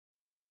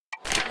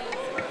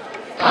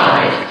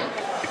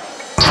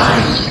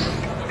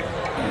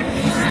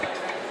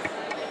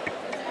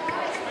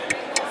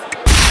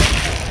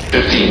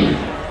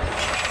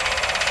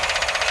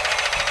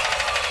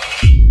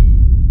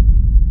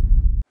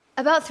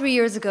About 3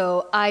 years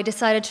ago, I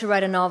decided to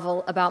write a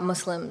novel about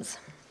Muslims.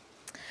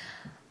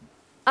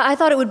 I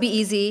thought it would be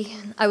easy.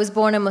 I was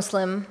born a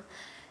Muslim,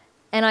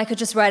 and I could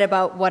just write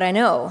about what I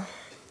know,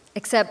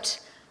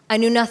 except I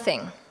knew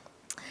nothing.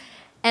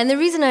 And the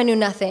reason I knew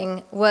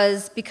nothing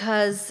was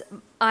because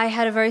I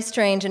had a very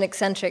strange and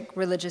eccentric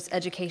religious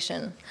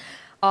education,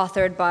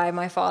 authored by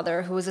my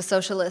father, who was a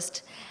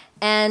socialist.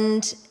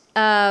 And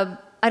I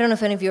don't know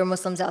if any of you are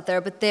Muslims out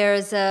there, but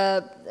there's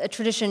a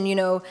tradition, you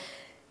know,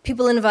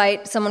 people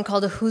invite someone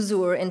called a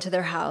huzur into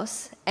their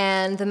house,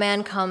 and the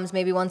man comes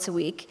maybe once a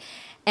week,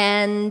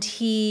 and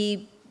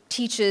he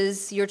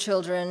teaches your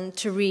children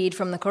to read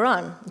from the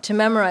Quran, to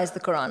memorize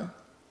the Quran.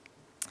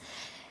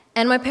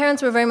 And my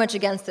parents were very much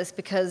against this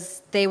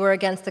because they were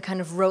against the kind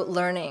of rote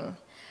learning.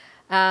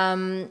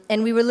 And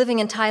we were living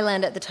in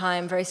Thailand at the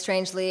time, very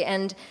strangely,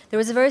 and there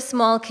was a very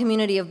small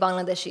community of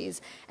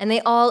Bangladeshis, and they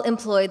all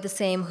employed the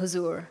same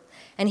huzur.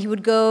 And he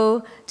would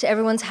go to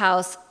everyone's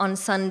house on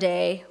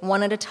Sunday,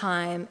 one at a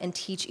time, and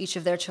teach each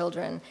of their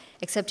children,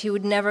 except he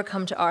would never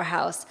come to our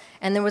house.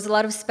 And there was a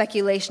lot of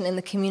speculation in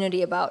the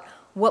community about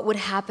what would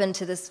happen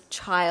to this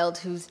child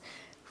whose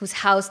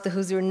house the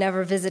huzur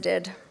never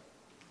visited.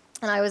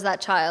 And I was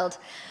that child.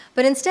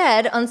 But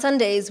instead, on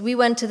Sundays, we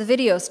went to the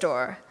video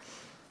store.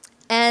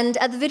 And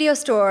at the video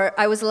store,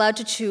 I was allowed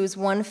to choose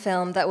one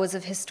film that was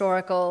of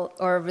historical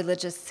or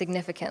religious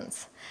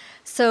significance.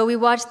 So we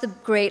watched the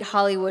great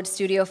Hollywood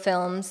studio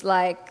films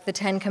like The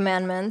Ten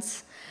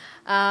Commandments,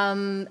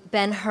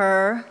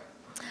 Ben-Hur.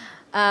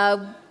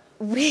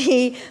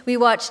 We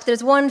watched,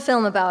 there's one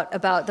film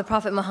about the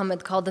Prophet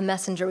Muhammad called The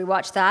Messenger. We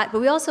watched that,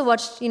 but we also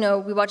watched,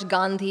 we watched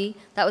Gandhi.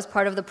 That was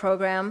part of the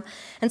program.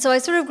 And so I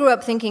sort of grew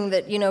up thinking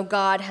that,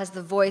 God has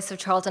the voice of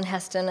Charlton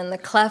Heston and the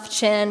cleft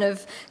chin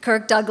of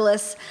Kirk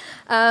Douglas.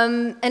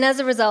 And as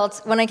a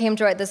result, when I came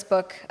to write this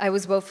book, I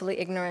was woefully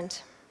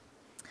ignorant.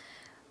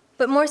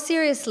 But more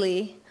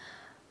seriously,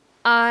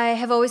 I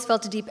have always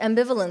felt a deep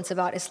ambivalence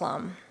about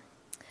Islam,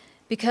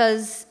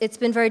 because it's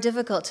been very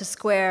difficult to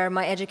square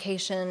my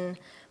education,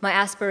 my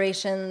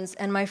aspirations,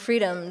 and my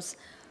freedoms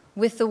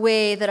with the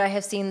way that I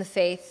have seen the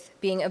faith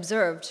being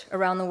observed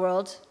around the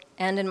world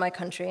and in my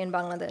country, in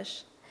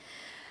Bangladesh.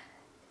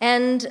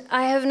 And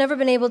I have never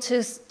been able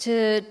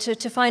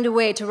to find a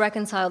way to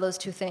reconcile those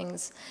two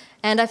things.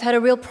 And I've had a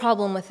real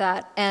problem with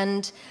that.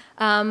 And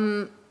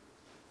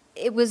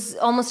it was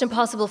almost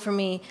impossible for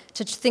me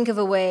to think of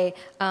a way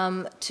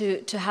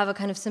to have a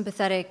kind of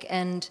sympathetic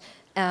and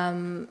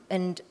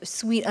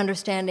sweet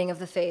understanding of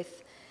the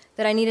faith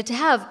that I needed to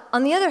have.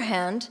 On the other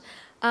hand,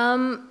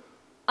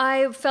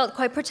 I felt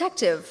quite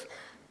protective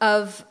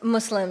of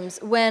Muslims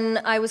when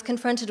I was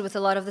confronted with a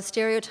lot of the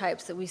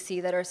stereotypes that we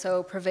see that are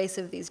so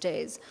pervasive these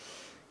days.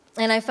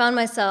 And I found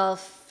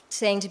myself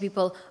saying to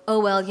people, oh,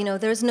 well,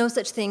 there's no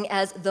such thing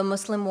as the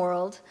Muslim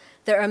world.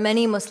 There are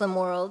many Muslim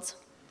worlds.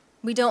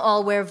 We don't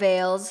all wear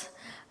veils.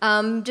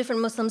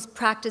 Different Muslims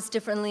practice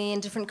differently in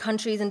different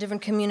countries and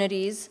different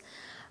communities.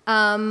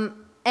 This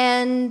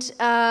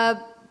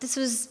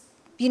was,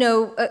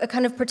 a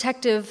kind of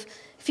protective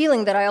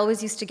feeling that I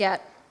always used to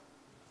get.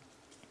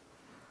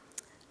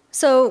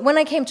 So when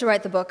I came to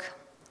write the book,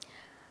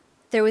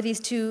 there were these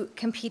two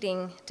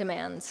competing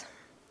demands.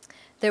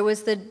 There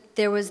was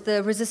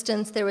the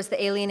resistance, there was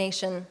the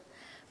alienation,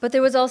 but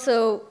there was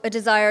also a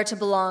desire to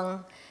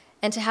belong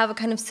and to have a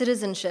kind of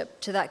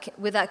citizenship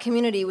with that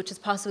community, which is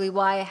possibly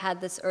why I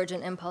had this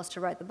urgent impulse to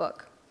write the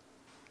book.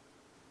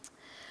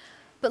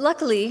 But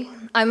luckily,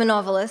 I'm a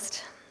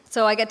novelist,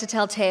 so I get to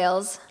tell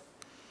tales,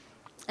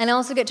 and I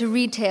also get to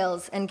read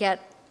tales and get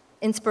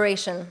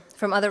inspiration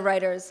from other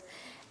writers.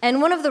 And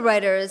one of the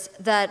writers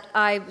that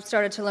I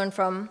started to learn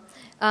from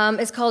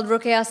is called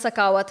Ruqayya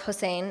Sakhawat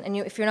Hussain, and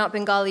if you're not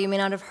Bengali, you may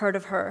not have heard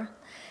of her.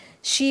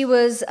 She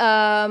was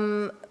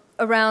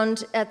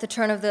around at the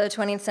turn of the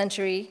 20th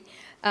century,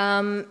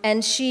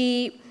 and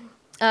she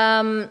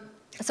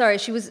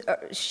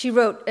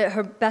wrote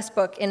her best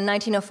book in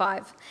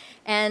 1905,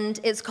 and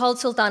it's called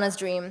Sultana's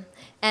Dream,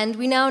 and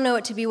we now know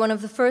it to be one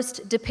of the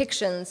first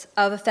depictions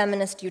of a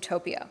feminist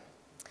utopia.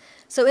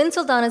 So in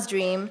Sultana's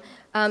Dream,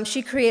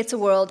 she creates a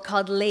world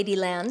called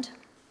Ladyland,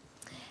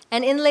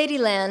 and in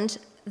Ladyland,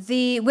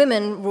 the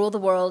women rule the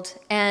world,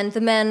 and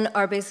the men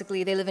are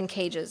basically, they live in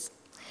cages.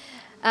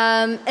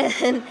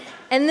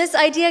 And this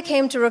idea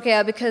came to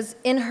Ruqayya because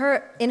in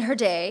her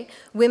day,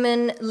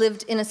 women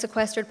lived in a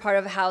sequestered part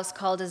of a house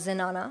called a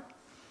zinana.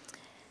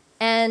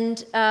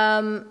 And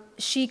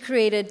she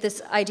created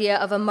this idea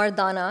of a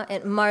mardana,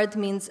 and mard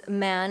means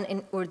man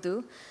in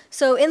Urdu.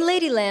 So in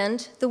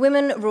Ladyland, the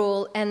women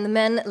rule and the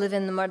men live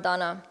in the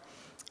mardana.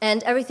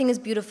 And everything is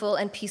beautiful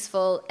and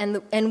peaceful,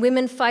 and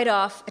women fight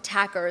off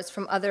attackers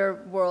from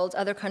other worlds,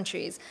 other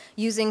countries,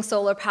 using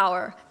solar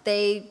power.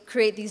 They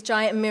create these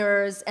giant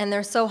mirrors, and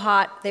they're so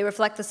hot, they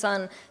reflect the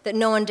sun, that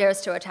no one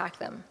dares to attack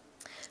them.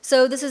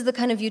 So this is the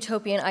kind of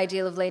utopian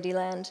ideal of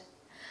Ladyland.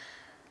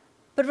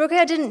 But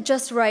Ruqayya didn't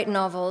just write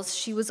novels,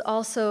 she was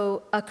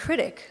also a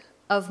critic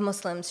of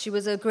Muslims. She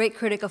was a great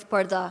critic of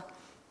parda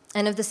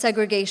and of the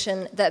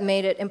segregation that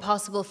made it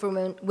impossible for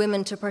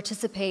women to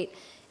participate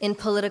in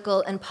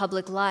political and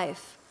public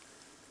life.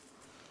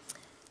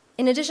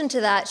 In addition to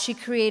that, she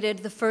created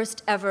the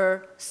first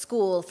ever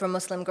school for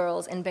Muslim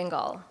girls in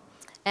Bengal.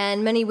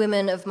 And many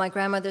women of my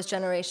grandmother's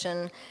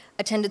generation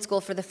attended school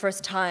for the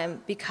first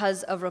time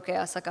because of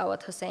Ruqayya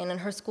Sakhawat Hussain,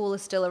 and her school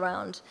is still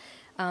around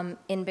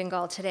in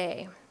Bengal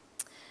today.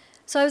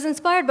 So I was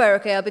inspired by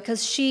Ruqayya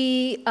because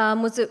she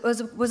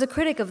was a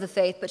critic of the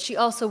faith, but she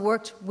also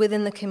worked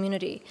within the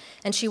community,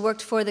 and she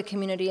worked for the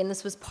community, and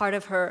this was part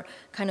of her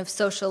kind of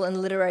social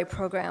and literary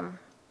program.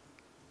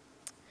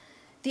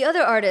 The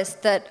other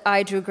artist that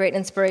I drew great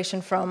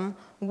inspiration from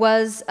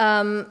was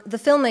the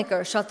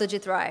filmmaker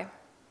Satyajit Ray.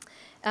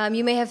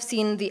 You may have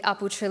seen the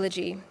Apu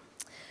trilogy.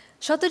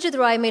 Satyajit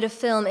Ray made a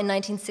film in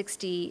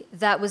 1960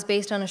 that was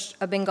based on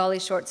a Bengali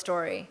short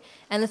story,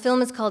 and the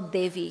film is called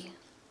Devi.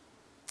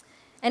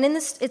 And in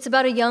this, it's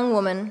about a young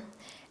woman,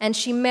 and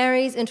she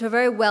marries into a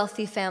very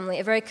wealthy family,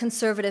 a very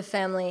conservative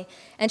family,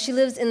 and she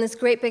lives in this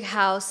great big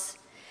house,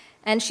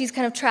 and she's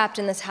kind of trapped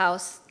in this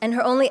house, and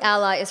her only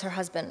ally is her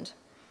husband.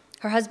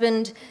 Her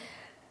husband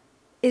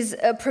is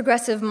a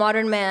progressive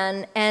modern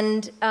man,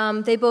 and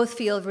they both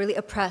feel really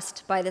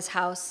oppressed by this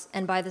house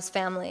and by this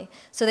family.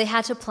 So they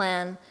had to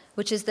plan,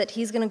 which is that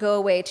he's going to go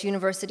away to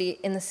university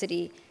in the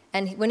city,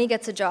 and when he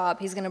gets a job,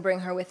 he's going to bring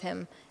her with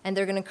him, and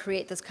they're going to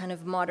create this kind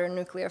of modern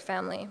nuclear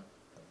family.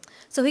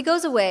 So he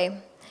goes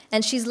away,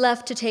 and she's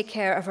left to take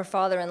care of her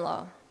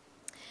father-in-law.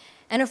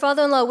 And her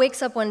father-in-law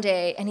wakes up one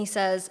day, and he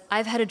says,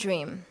 "I've had a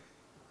dream.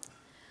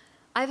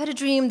 I've had a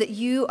dream that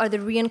you are the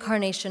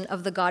reincarnation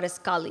of the goddess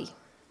Kali."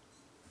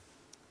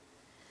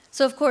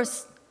 So of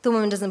course, the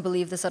woman doesn't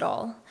believe this at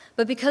all.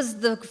 But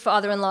because the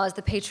father-in-law is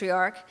the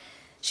patriarch,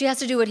 she has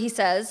to do what he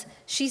says.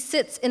 She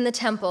sits in the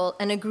temple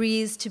and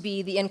agrees to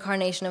be the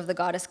incarnation of the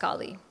goddess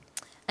Kali.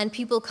 And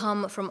people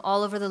come from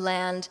all over the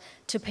land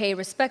to pay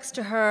respects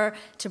to her,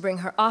 to bring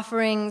her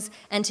offerings,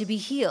 and to be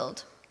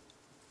healed.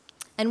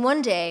 And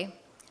one day,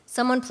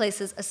 someone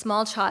places a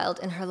small child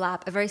in her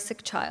lap, a very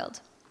sick child.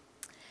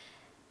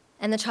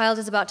 And the child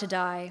is about to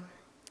die,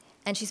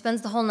 and she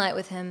spends the whole night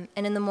with him,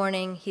 and in the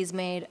morning, he's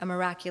made a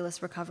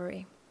miraculous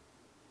recovery.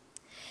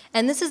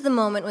 And this is the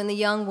moment when the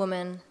young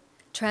woman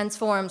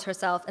transforms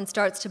herself and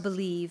starts to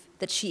believe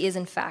that she is,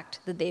 in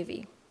fact, the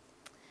Devi.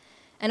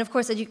 And of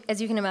course,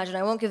 as you can imagine,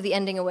 I won't give the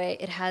ending away.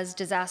 It has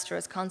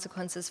disastrous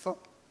consequences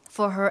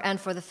for her and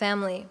for the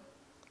family.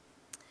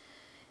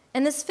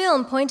 And this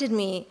film pointed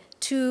me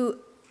to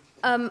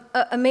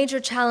a major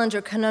challenge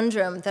or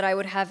conundrum that I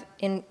would have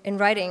in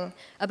writing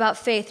about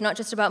faith, not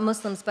just about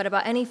Muslims, but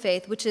about any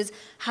faith, which is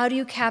how do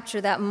you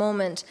capture that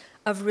moment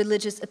of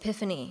religious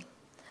epiphany,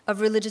 of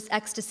religious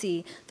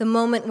ecstasy, the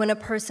moment when a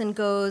person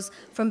goes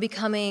from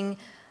becoming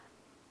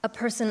a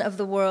person of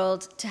the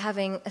world to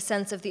having a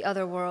sense of the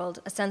other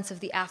world, a sense of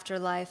the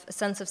afterlife, a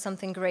sense of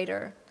something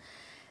greater,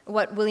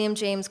 what William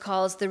James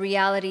calls the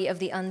reality of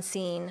the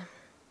unseen.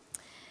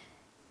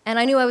 And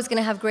I knew I was going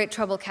to have great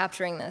trouble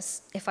capturing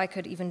this, if I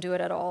could even do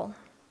it at all.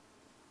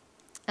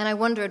 And I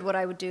wondered what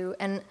I would do,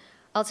 and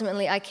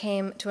ultimately I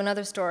came to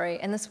another story,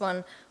 and this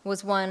one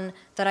was one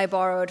that I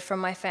borrowed from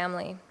my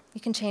family.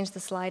 You can change the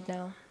slide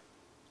now.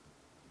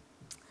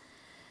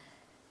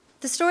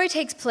 The story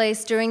takes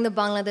place during the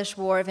Bangladesh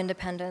War of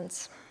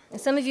Independence.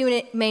 As some of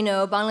you may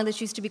know, Bangladesh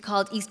used to be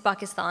called East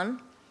Pakistan,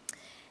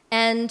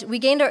 and we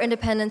gained our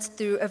independence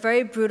through a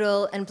very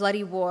brutal and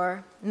bloody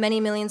war.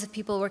 Many millions of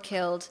people were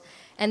killed,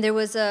 and there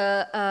was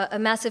a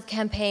massive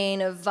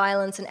campaign of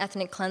violence and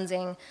ethnic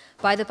cleansing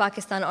by the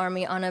Pakistan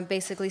army on a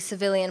basically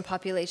civilian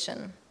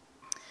population.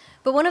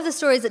 But one of the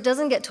stories that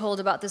doesn't get told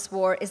about this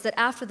war is that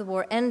after the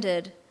war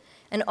ended,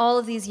 and all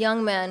of these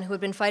young men who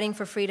had been fighting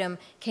for freedom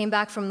came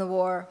back from the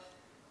war,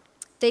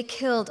 they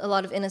killed a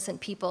lot of innocent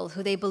people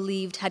who they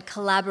believed had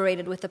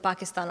collaborated with the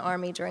Pakistan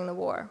army during the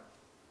war.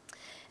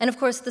 And of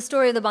course, the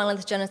story of the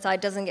Bangladesh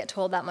genocide doesn't get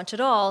told that much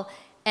at all,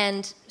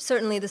 and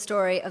certainly the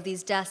story of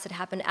these deaths that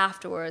happened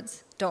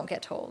afterwards don't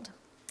get told.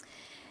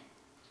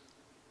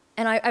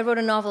 And I wrote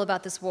a novel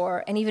about this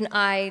war, and even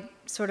I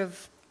sort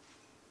of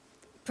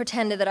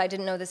pretended that I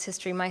didn't know this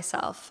history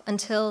myself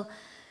until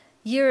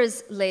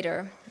years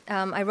later,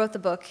 I wrote the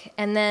book,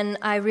 and then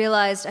I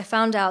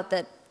found out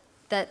that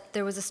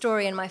there was a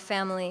story in my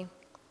family,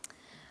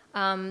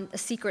 a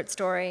secret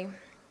story,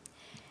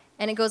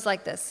 and it goes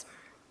like this.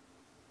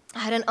 I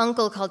had an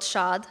uncle called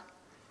Shad.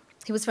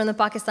 He was from the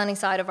Pakistani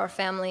side of our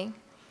family,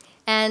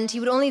 and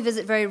he would only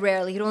visit very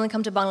rarely. He'd only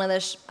come to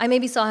Bangladesh. I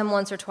maybe saw him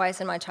once or twice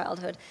in my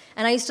childhood,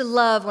 and I used to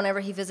love whenever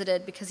he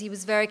visited because he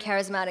was very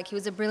charismatic. He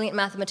was a brilliant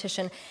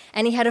mathematician,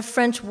 and he had a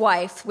French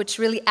wife, which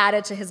really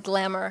added to his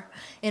glamour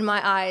in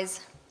my eyes.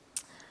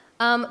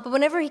 But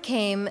whenever he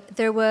came,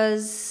 there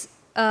was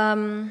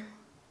a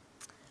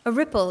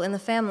ripple in the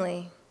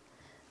family.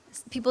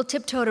 People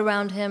tiptoed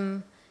around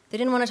him. They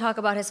didn't want to talk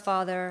about his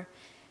father.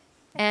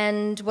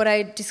 And what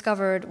I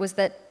discovered was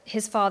that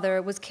his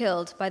father was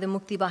killed by the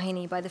Mukti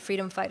Bahini, by the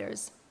freedom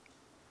fighters.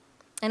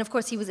 And of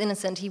course, he was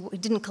innocent. He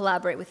didn't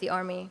collaborate with the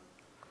army.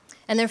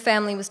 And their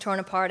family was torn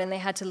apart, and they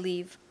had to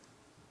leave.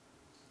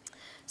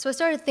 So I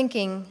started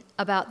thinking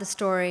about the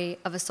story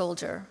of a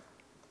soldier.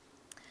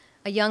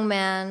 a young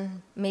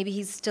man, maybe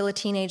he's still a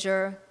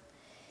teenager.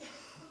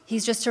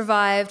 He's just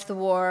survived the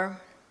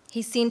war.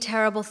 He's seen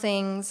terrible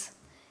things.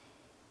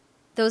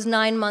 Those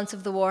 9 months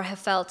of the war have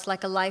felt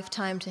like a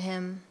lifetime to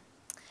him.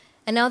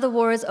 And now the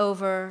war is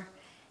over,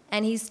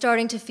 and he's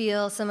starting to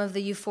feel some of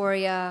the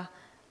euphoria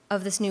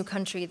of this new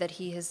country that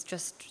he has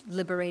just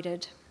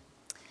liberated.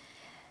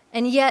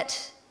 And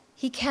yet,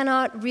 he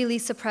cannot really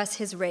suppress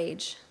his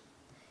rage.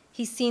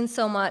 He's seen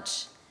so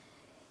much.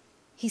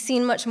 He's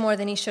seen much more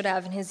than he should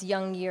have in his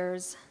young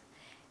years.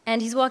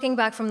 And he's walking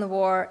back from the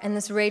war, and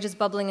this rage is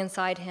bubbling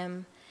inside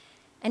him.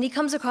 And he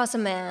comes across a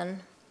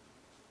man,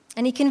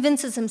 and he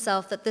convinces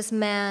himself that this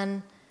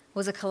man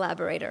was a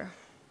collaborator.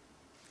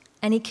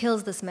 And he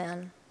kills this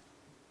man.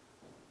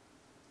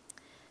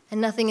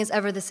 And nothing is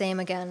ever the same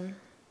again.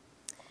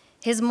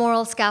 His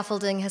moral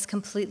scaffolding has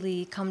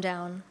completely come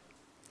down.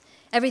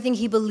 Everything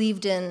he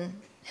believed in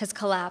has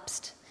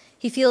collapsed.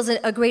 He feels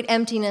a great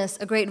emptiness,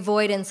 a great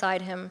void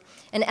inside him.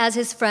 And as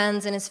his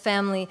friends and his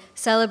family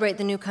celebrate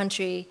the new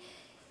country,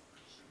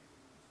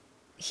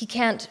 he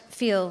can't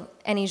feel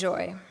any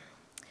joy.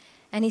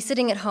 And he's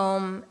sitting at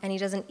home, and he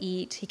doesn't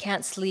eat, he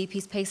can't sleep,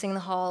 he's pacing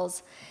the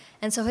halls.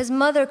 And so his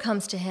mother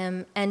comes to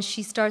him, and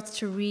she starts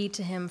to read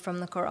to him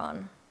from the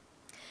Quran.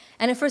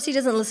 And at first he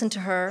doesn't listen to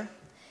her.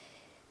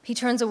 He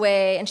turns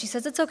away, and she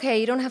says, "It's okay,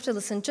 you don't have to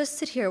listen, just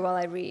sit here while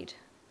I read."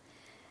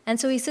 And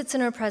so he sits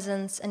in her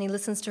presence, and he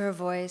listens to her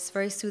voice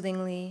very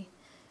soothingly,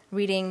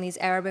 reading these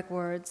Arabic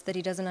words that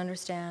he doesn't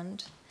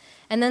understand.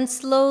 And then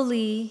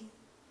slowly,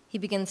 he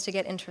begins to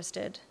get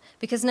interested,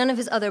 because none of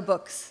his other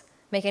books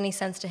make any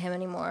sense to him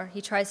anymore.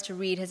 He tries to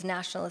read his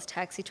nationalist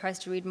texts, he tries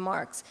to read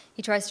Marx,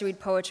 he tries to read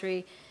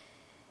poetry.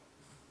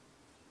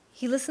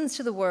 He listens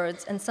to the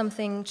words, and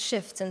something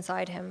shifts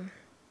inside him.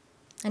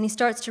 And he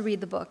starts to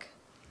read the book.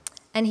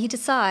 And he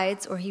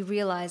decides, or he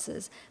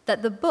realizes,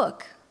 that the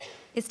book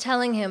is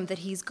telling him that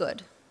he's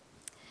good.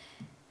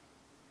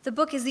 The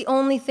book is the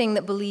only thing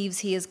that believes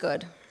he is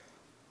good.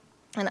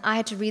 And I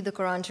had to read the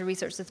Quran to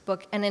research this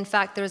book, and in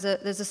fact, there's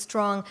a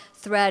strong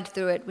thread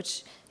through it,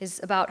 which is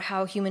about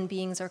how human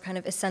beings are kind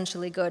of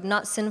essentially good,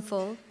 not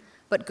sinful,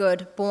 but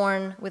good,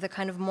 born with a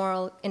kind of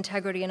moral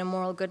integrity and a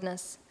moral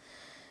goodness.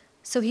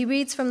 So he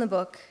reads from the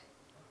book,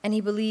 and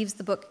he believes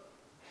the book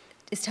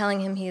is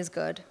telling him he is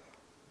good.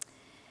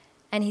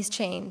 And he's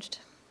changed.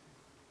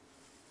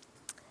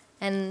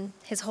 And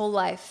his whole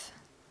life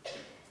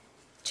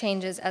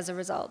changes as a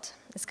result.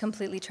 It's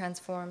completely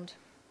transformed.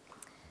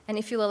 And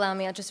if you'll allow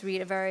me, I'll just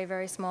read a very,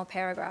 very small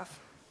paragraph.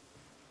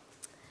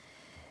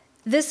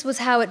 This was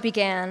how it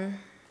began.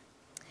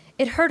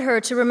 It hurt her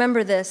to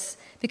remember this,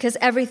 because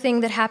everything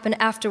that happened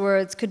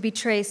afterwards could be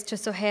traced to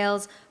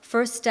Sohail's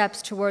first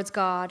steps towards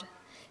God,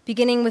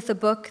 beginning with the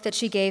book that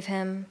she gave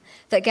him,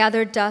 that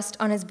gathered dust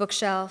on his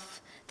bookshelf,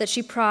 that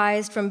she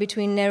prized from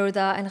between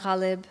Neruda and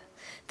Ghalib,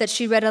 that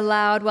she read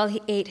aloud while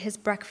he ate his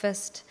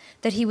breakfast,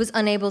 that he was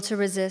unable to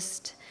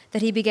resist,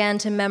 that he began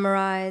to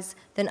memorize,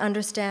 then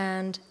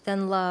understand,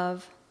 then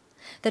love,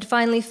 that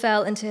finally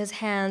fell into his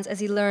hands as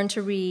he learned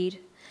to read,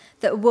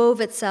 that wove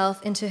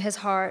itself into his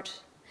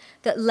heart,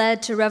 that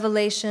led to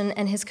revelation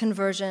and his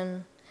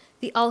conversion,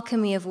 the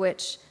alchemy of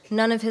which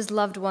none of his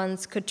loved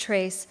ones could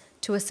trace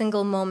to a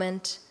single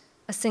moment,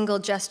 a single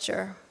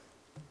gesture.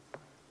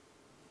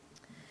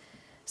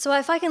 So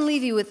if I can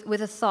leave you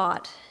with a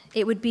thought,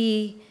 it would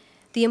be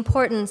the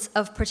importance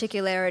of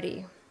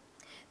particularity,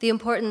 the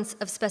importance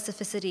of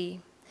specificity,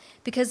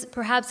 because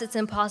perhaps it's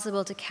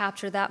impossible to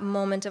capture that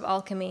moment of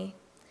alchemy,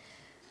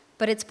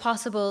 but it's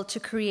possible to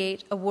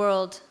create a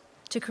world,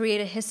 to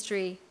create a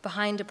history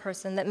behind a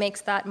person that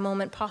makes that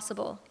moment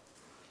possible.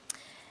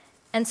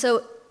 And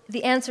so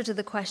the answer to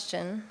the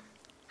question,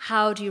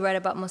 how do you write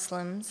about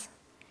Muslims,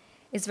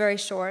 is very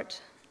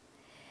short.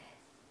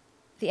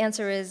 The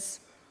answer is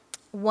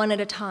one at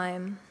a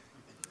time.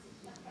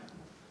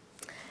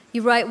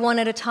 You write one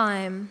at a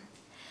time,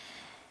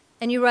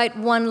 and you write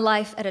one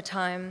life at a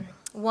time,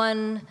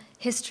 one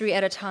history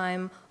at a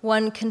time,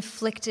 one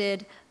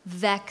conflicted,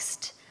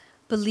 vexed,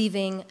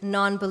 believing,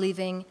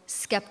 non-believing,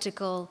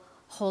 skeptical,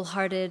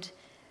 wholehearted,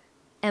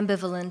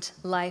 ambivalent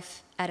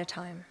life at a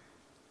time.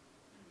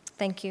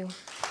 Thank you.